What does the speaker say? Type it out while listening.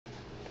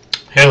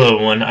Hello,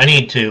 everyone. I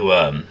need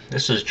to.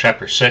 This is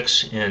chapter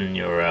 6 in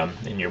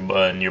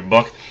your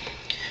book.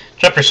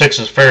 Chapter 6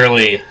 is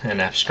fairly an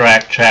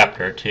abstract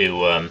chapter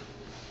to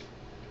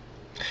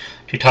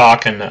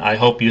talk, and I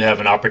hope you have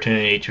an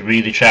opportunity to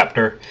read the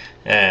chapter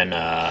and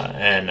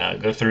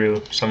go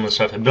through some of the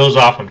stuff. It builds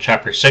off from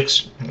chapter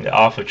 6,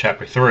 off of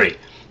chapter 3,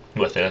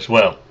 with it as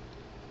well.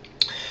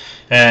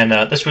 And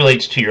this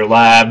relates to your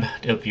lab,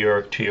 to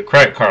your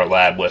credit card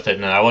lab with it.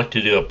 And I like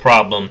to do a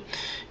problem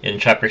in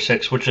chapter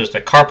 6, which is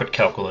the carpet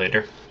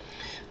calculator.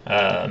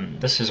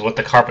 This is what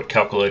the carpet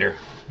calculator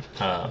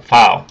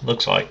file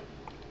looks like.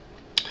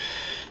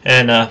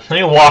 And let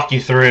me walk you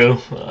through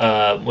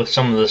with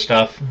some of the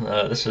stuff.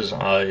 This is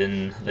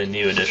in the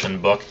new edition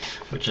book,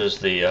 which is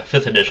the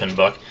 5th edition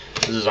book.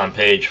 This is on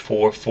page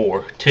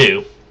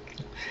 442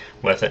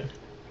 with it.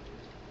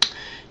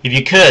 If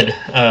you could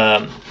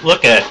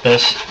look at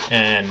this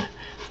and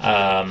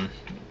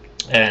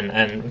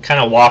kind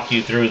of walk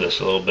you through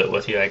this a little bit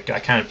with you. I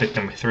kind of picked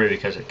number 3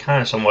 because it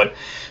kind of somewhat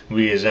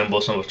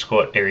resembles what's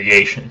called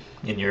irrigation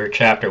in your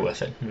chapter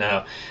with it.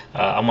 Now,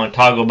 I'm going to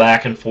toggle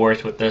back and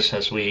forth with this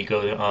as we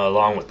go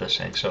along with this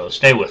thing, so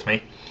stay with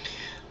me.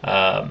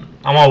 I'm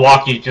going to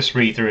walk you, just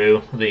read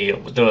through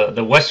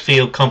the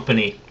Westfield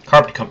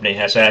carpet company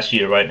has asked you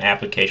to write an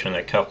application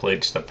that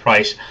calculates the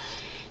price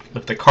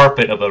of the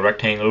carpet of a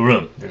rectangular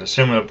room. There's a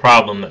similar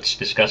problem that's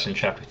discussed in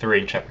chapter 3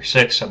 and chapter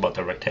 6 about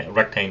the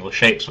rectangular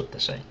shapes with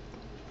this thing.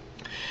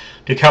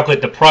 To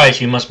calculate the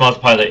price, you must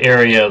multiply the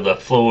area of the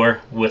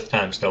floor width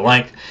times the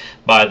length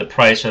by the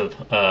price of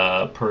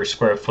per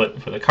square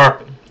foot for the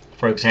carpet.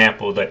 For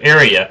example, the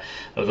area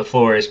of the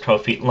floor is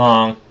 12 feet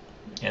long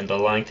and the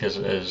length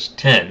is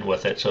 10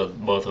 with it, so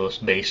both of those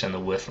base and the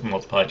width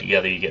multiplied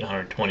together, you get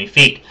 120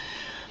 feet.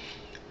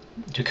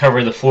 To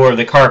cover the floor of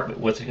the carpet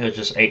with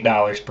just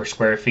 $8 per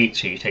square feet,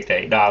 so you take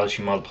that $8,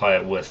 you multiply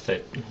it with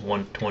the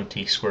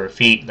 120 square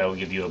feet, that will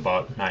give you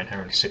about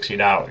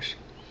 $960.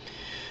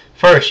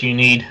 First, you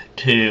need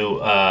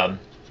to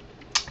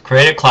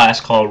create a class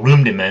called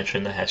room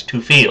dimension that has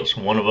 2 fields.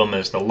 One of them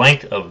is the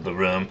length of the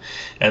room,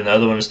 and the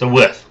other one is the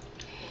width.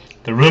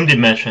 The room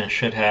dimension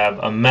should have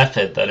a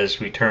method that is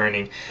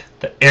returning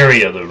the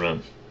area of the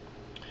room,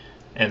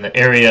 and the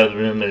area of the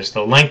room is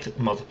the length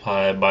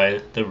multiplied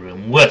by the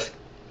room width.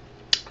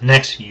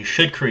 Next, you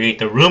should create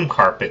the room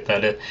carpet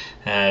that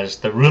has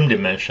the room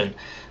dimension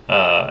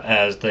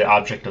as the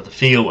object of the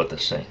field with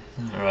this thing.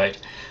 All right.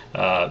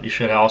 You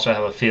should also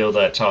have a field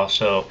that's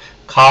also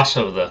cost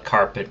of the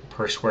carpet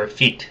per square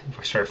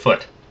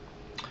foot.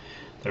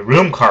 The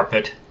room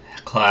carpet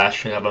class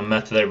should have a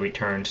method that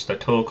returns the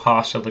total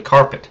cost of the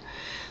carpet.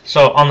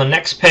 So on the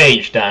next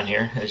page down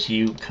here, as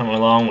you come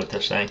along with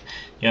this thing,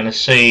 you're going to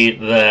see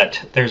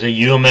that there's a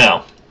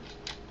UML.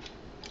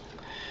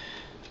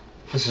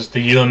 This is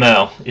the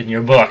UML in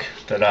your book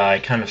that I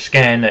kind of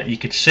scanned that you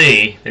could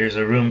see. There's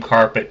a room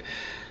carpet.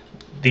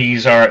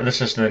 This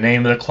is the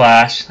name of the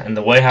class, and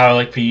the way how I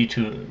like for you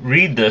to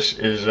read this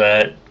is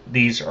that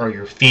these are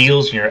your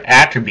fields and your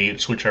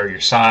attributes, which are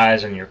your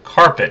size and your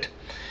carpet,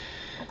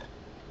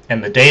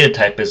 and the data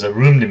type is a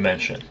room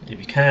dimension. If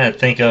you kind of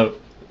think of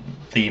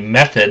the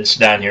methods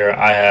down here,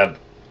 I have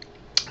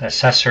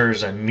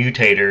assessors and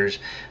mutators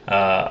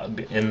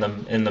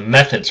in the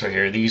methods right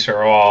here. These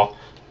are all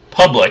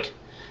public.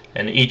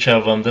 And each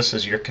of them, this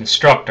is your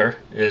constructor,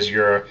 is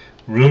your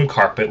room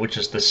carpet, which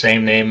is the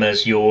same name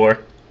as your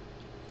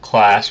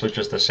class, which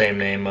is the same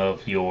name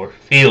of your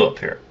field up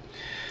here.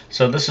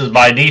 So this is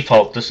by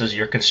default, this is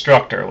your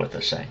constructor with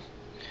this thing.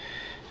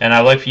 And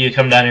I'd like for you to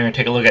come down here and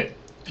take a look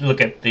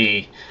at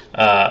the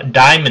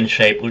diamond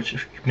shape,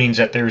 which means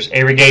that there's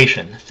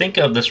irrigation. Think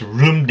of this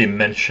room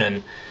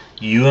dimension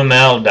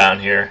UML down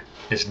here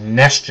is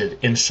nested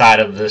inside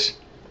of this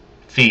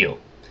field.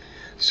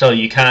 So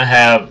you kind of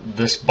have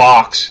this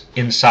box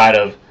inside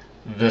of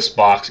this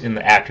box in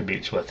the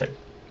attributes with it.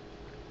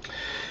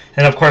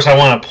 And of course I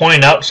want to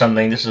point out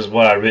something. This is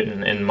what I've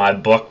written in my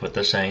book with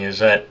this thing, is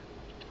that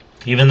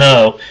even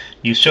though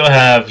you still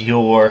have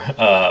your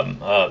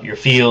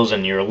fields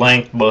and your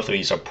length, both of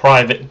these are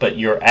private, but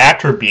your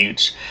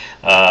attributes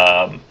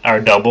are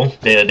double,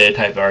 data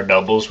type are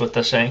doubles with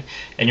this thing,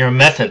 and your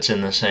methods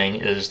in this thing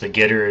is the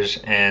getters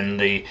and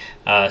the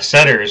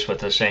setters with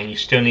this thing. You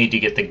still need to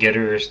get the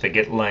getters, the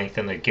get length,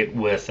 and the get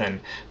width,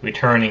 and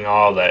returning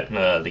all that,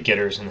 the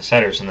getters and the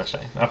setters in this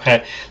thing.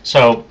 Okay,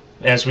 so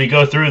as we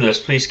go through this,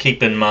 please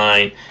keep in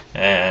mind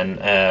and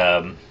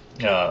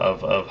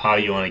of how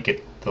you want to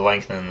get the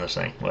length in this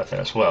thing with it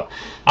as well.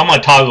 I'm going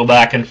to toggle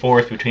back and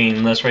forth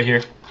between this right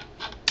here.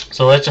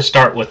 So let's just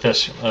start with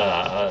this,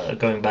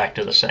 going back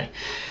to this thing.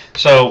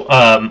 So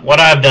what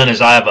I've done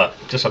is I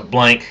have just a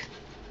blank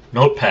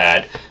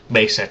notepad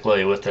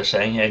basically with this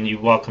thing, and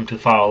you're welcome to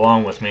follow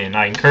along with me, and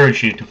I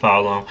encourage you to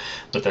follow along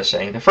with this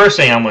thing. The first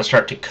thing I'm going to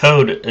start to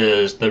code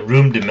is the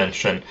room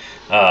dimension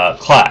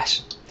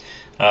class.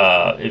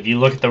 If you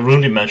look at the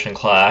room dimension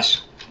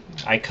class,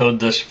 I code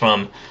this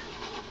from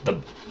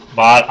the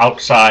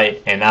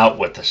outside and out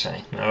with this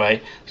thing.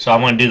 Alright, so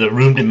I'm going to do the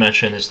room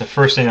dimension is the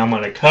first thing I'm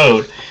going to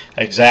code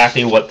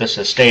exactly what this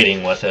is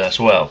stating with it as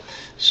well.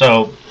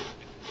 So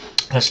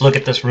let's look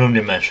at this room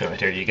dimension right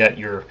here. You got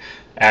your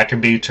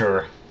attributes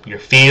or your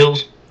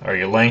fields, or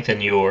your length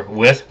and your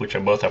width, which are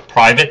both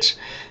privates,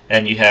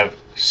 and you have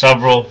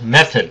several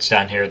methods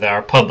down here that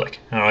are public.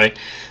 Alright,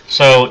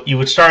 so you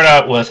would start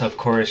out with, of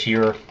course,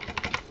 your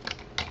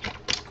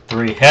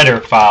 3 header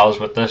files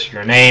with this,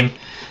 your name,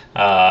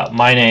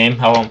 my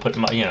name. I won't put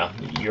my,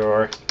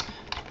 your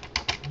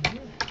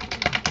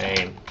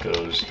name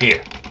goes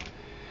here.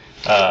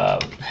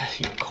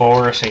 Your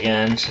course,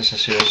 again, this is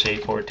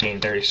COSC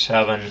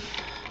 1437,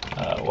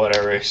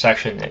 whatever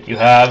section that you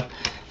have.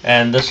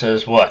 And this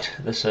is what?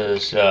 This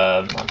is,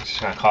 I'm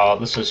just going to call it,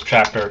 this is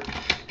chapter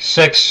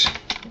 6,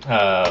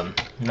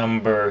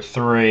 number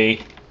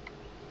 3,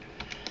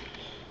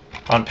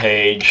 on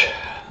page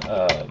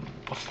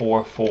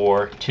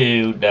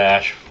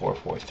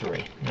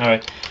 442-443.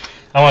 Alright,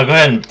 I want to go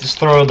ahead and just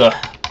throw the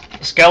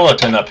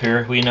skeleton up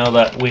here. We know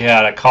that we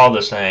had to call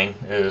this thing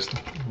is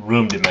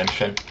room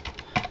dimension,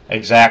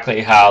 exactly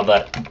how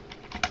that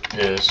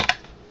is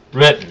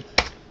written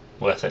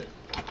with it.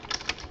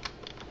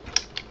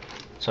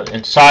 So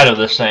inside of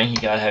this thing, you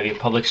gotta have your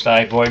public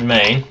static void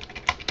main,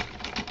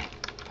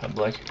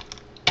 public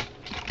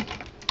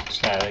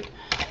static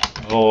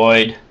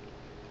void.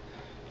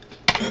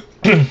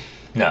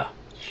 No,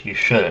 you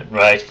shouldn't,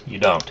 right? You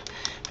don't,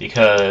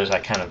 because I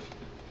kind of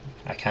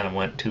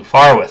went too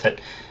far with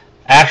it.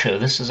 Actually,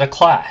 this is a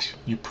class.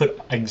 You put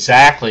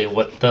exactly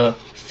what the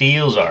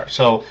fields are.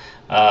 So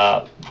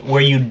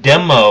where you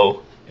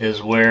demo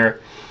is where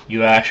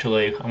you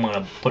actually, I'm going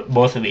to put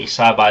both of these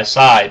side by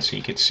side so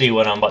you can see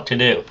what I'm about to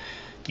do.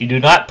 You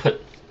do not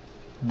put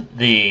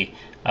the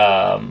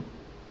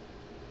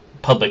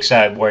public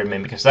static void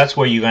main, because that's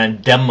where you're going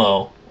to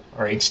demo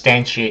or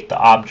instantiate the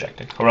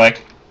object,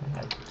 correct?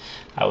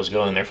 I was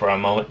going there for a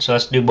moment. So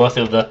let's do both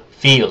of the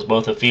fields.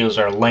 Both the fields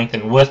are length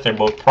and width. They're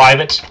both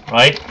privates,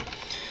 right?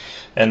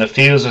 And the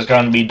fields is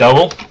going to be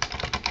double,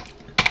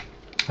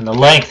 and the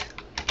length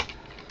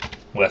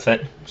with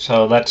it.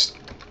 So that's,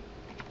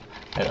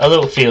 and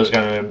other field is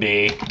going to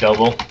be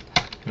double,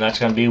 and that's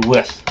going to be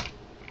width.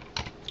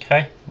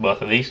 Okay,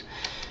 both of these.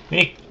 We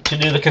need to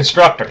do the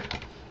constructor.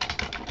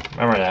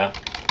 Remember now,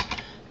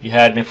 you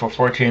had me for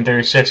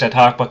 1436. I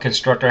talked about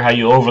constructor, how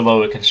you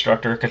overload a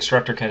constructor. A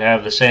constructor can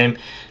have the same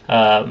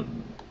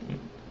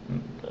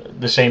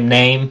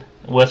name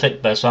with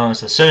it, but as long as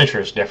the signature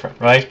is different,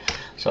 right?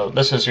 So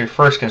this is your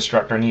first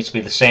constructor. It needs to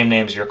be the same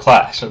name as your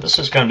class. So this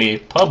is going to be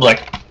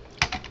public.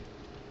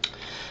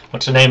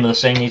 What's the name of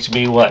this thing? Needs to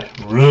be what?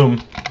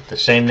 Room. The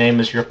same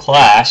name as your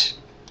class.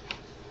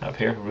 Up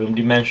here, room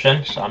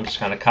dimension. So I'm just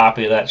going to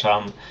copy that, so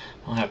I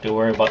don't have to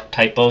worry about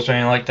typos or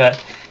anything like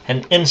that.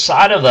 And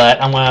inside of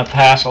that, I'm going to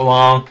pass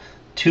along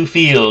 2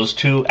 fields,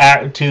 two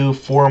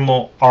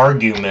formal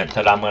argument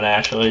that I'm going to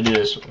actually do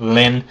is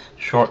len,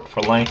 short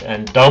for length,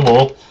 and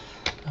double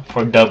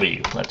for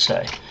W, let's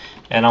say.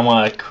 And I'm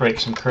going to create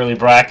some curly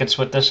brackets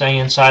with this thing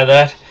inside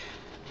that.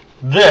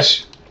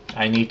 This,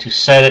 I need to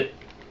set it,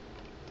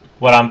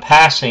 what I'm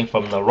passing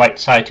from the right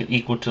side to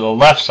equal to the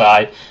left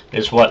side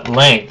is what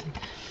length.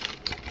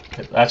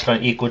 That's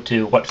going to equal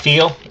to what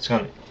field? It's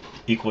going to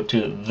equal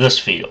to this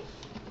field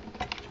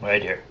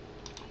right here.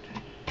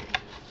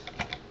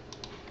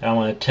 And I'm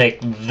going to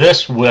take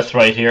this width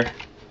right here,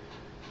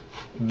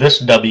 this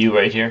W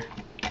right here,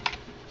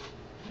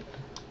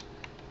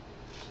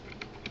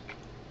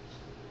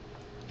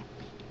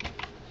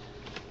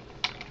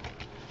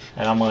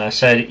 and I'm going to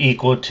set it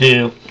equal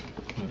to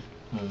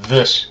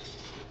this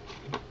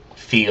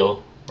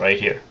field right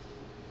here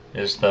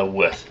is the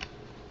width.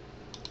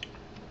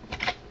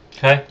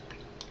 Okay,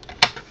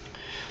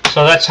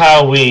 so that's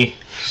how we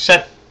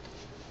set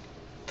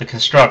the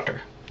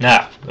constructor.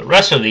 Now the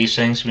rest of these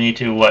things we need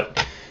to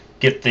what?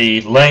 Get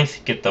the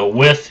length, get the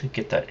width,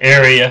 get the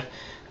area,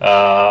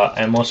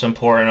 and most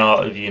important,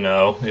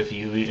 if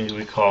you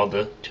recall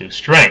the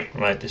toString,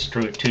 right? This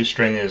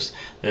toString is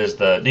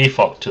the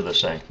default to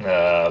this thing.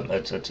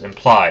 It's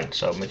implied,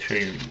 so make sure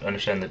you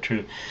understand the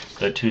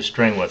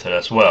toString with it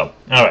as well.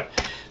 All right,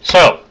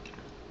 so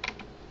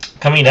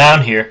coming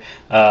down here,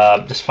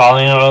 just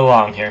following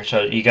along here.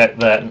 So you got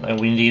that, and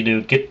we need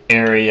to get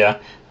area.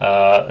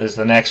 Is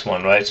the next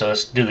one, right? So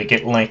let's do the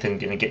get length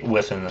and get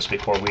width in this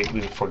before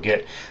we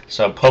forget.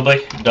 So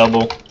public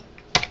double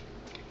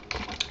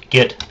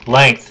get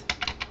length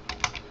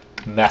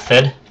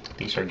method.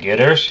 These are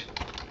getters.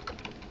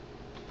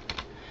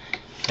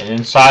 And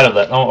inside of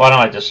that, why don't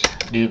I just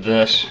do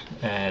this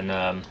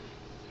and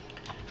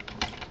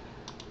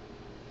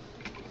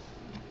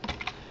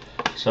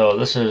so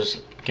this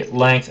is get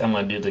length. I'm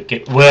going to do the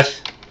get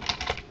width.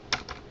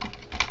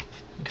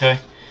 Okay.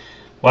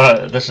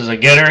 This is a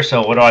getter,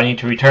 so what do I need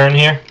to return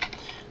here?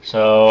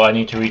 So I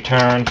need to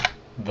return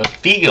the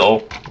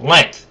field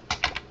length,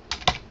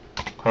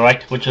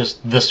 correct? Which is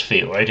this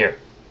field right here,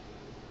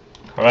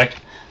 correct?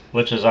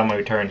 Which is I'm going to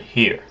return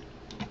here.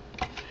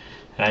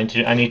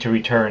 and I need to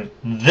return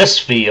this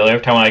field.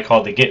 Every time I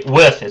call the get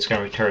with, it's going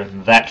to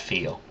return that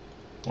field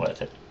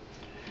with it.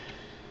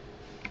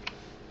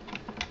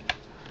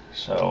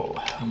 So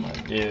I'm going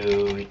to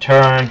do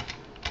return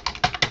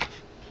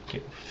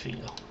get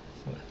field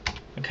with.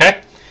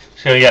 Okay,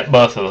 so you got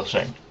both of those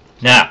things.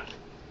 Now,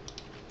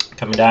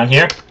 coming down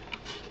here,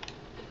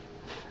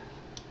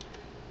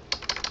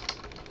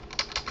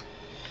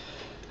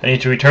 I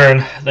need to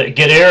return the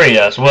get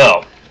area as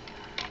well.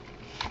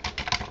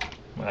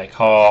 I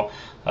call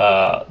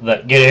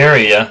that get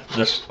area,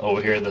 this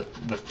over here, the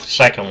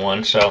second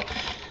one. So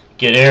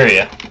get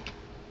area,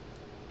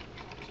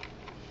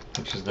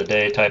 which is the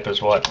data type,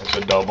 is what? It's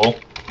a double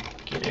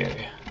get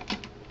area.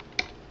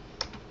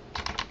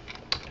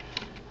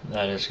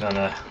 That is I'm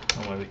gonna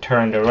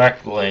return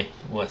directly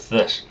with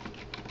this.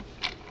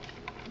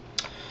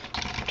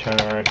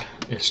 Return.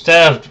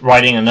 Instead of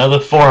writing another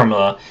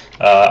formula,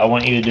 I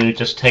want you to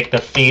just take the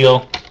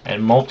field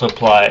and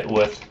multiply it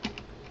with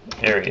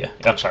area.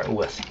 I'm sorry,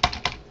 width.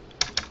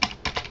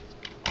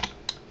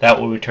 That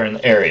will return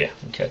the area.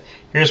 Okay.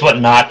 Here's what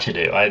not to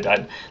do.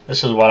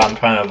 This is what I'm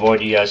trying to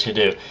avoid you guys to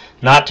do.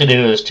 Not to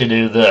do is to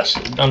do this.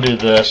 Don't do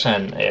this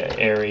and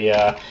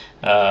area,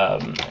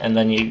 and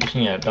then you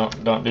know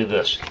don't do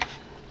this.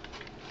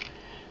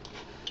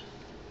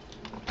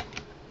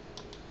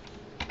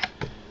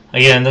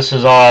 Again, this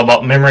is all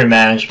about memory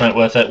management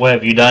with it. What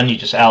have you done? You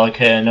just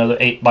allocate another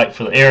 8 byte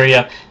for the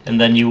area,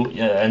 and then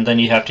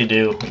you have to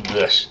do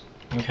this.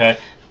 Okay,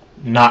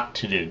 not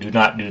to do. Do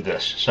not do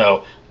this.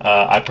 So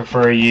I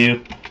prefer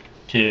you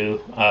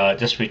to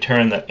just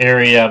return the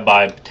area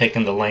by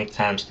taking the length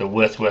times the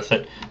width with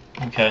it.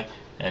 Okay,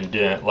 and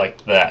doing it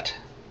like that.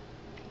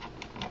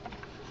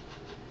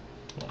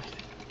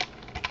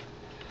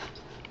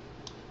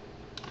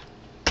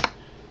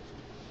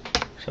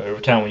 So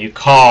every time when you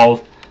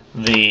call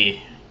the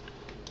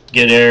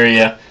get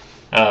area,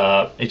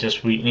 it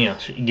just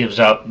gives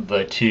out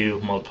the two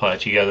multiplied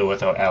together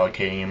without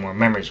allocating any more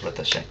memories with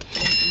this thing.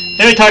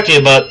 Let me talk to you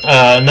about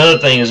another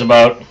thing is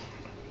about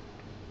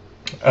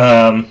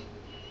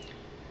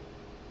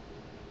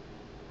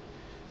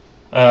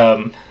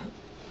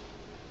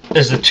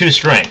is the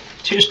toString.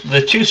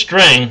 The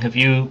toString, if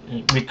you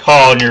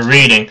recall in your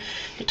reading,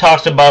 it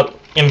talks about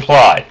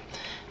implied.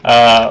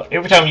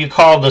 Every time you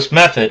call this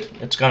method,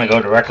 it's going to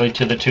go directly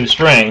to the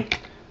toString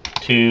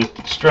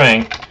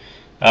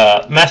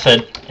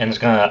method, and it's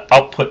going to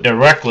output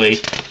directly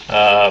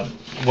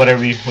whatever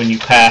when you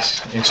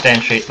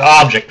instantiate the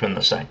object from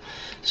this thing.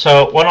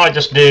 So why don't I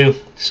just do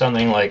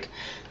something like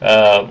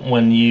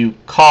when you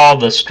call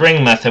the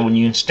string method, when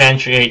you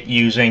instantiate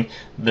using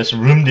this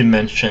room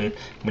dimension,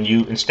 when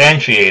you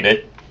instantiate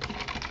it,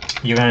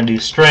 you're going to do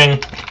string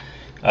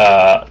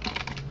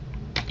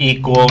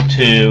equal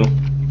to,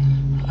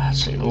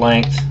 let's see,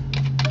 length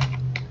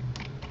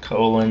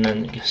colon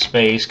and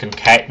space,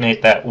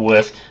 concatenate that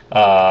with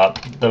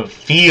the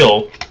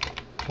field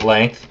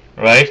length,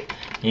 right?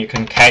 And you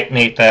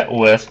concatenate that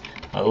with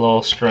a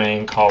little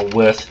string called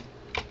width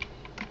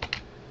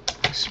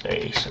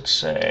space, let's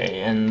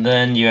say, and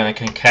then you're going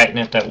to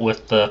concatenate that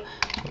with the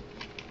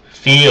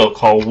field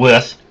called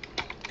width,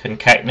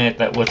 concatenate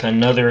that with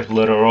another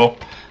literal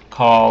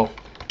called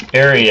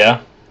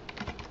area,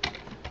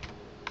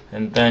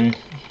 and then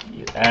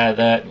you add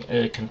that,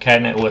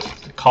 concatenate with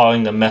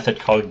calling the method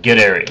called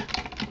getArea.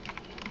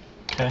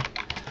 Okay,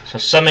 so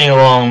something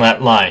along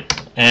that line,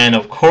 and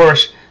of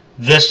course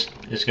this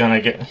is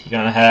you're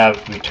gonna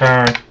have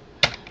return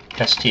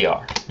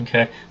str.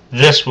 Okay,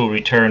 this will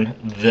return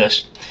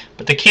this.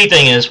 But the key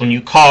thing is when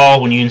you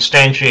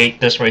instantiate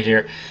this right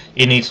here,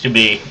 it needs to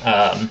be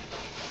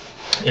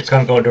it's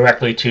going to go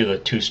directly to the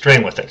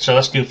toString with it. So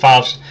let's do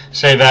file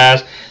save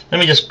as. Let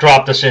me just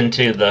drop this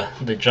into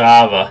the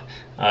Java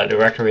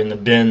directory in the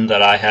bin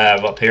that I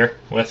have up here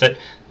with it.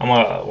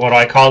 What do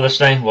I call this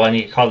thing? Well, I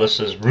need to call this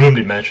as room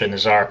dimension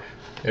is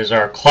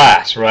our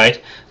class, right?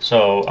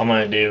 So I'm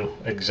going to do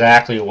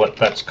exactly what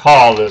that's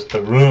called is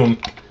the room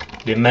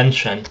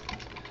dimension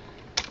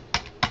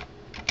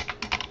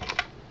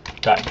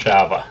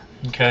 .java.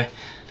 Okay,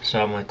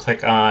 so I'm going to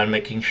click on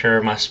making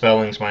sure my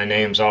spellings, my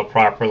names all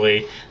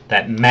properly.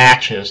 That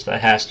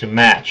has to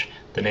match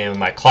the name of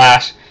my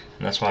class,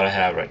 and that's what I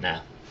have right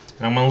now.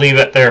 And I'm going to leave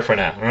it there for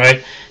now. All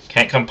right,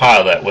 can't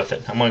compile that with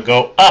it. I'm going to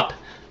go up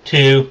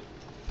to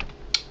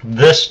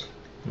this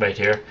right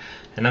here,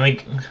 and let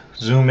me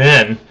zoom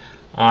in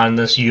on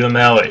this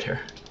UML right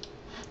here.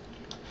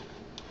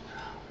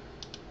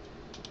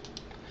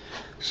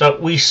 So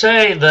we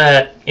say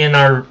that in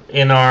our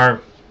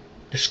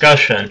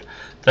discussion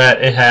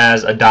that it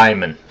has a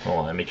diamond. Hold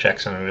on, let me check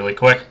something really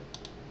quick.